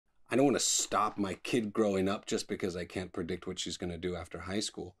I don't want to stop my kid growing up just because I can't predict what she's going to do after high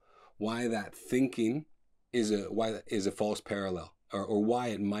school. Why that thinking is a false parallel, or why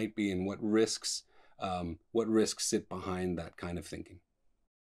it might be, and what risks sit behind that kind of thinking.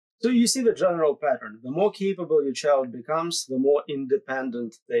 So you see the general pattern. The more capable your child becomes, the more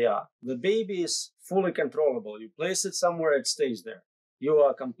independent they are. The baby is fully controllable. You place it somewhere, it stays there. You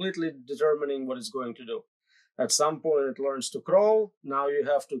are completely determining what it's going to do. At some point, it learns to crawl. Now you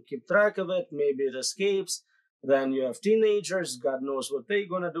have to keep track of it. Maybe it escapes. Then you have teenagers. God knows what they're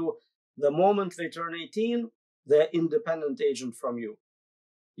going to do. The moment they turn 18, they're independent agent from you.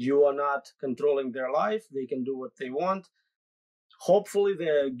 You are not controlling their life. They can do what they want. Hopefully,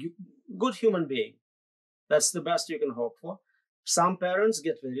 they're a good human being. That's the best you can hope for. Some parents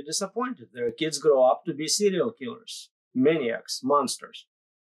get very disappointed. Their kids grow up to be serial killers, maniacs, monsters.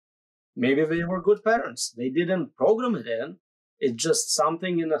 Maybe they were good parents. They didn't program it in. It's just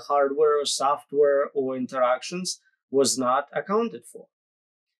something in the hardware or software or interactions was not accounted for.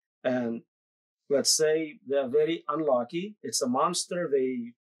 And let's say they're very unlucky. It's a monster.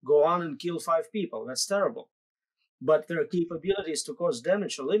 They go on and kill 5 people. That's terrible. But their capabilities to cause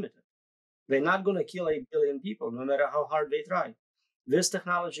damage are limited. They're not going to kill 8 billion people, no matter how hard they try. This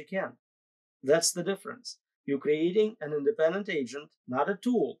technology can. That's the difference. You're creating an independent agent, not a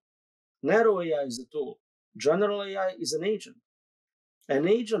tool. Narrow AI is a tool. General AI is an agent. An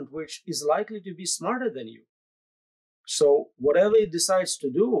agent which is likely to be smarter than you. So whatever it decides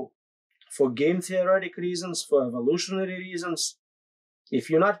to do, for game theoretic reasons, for evolutionary reasons, if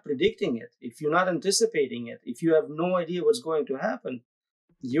you're not predicting it, if you're not anticipating it, if you have no idea what's going to happen,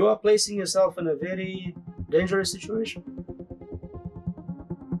 you are placing yourself in a very dangerous situation.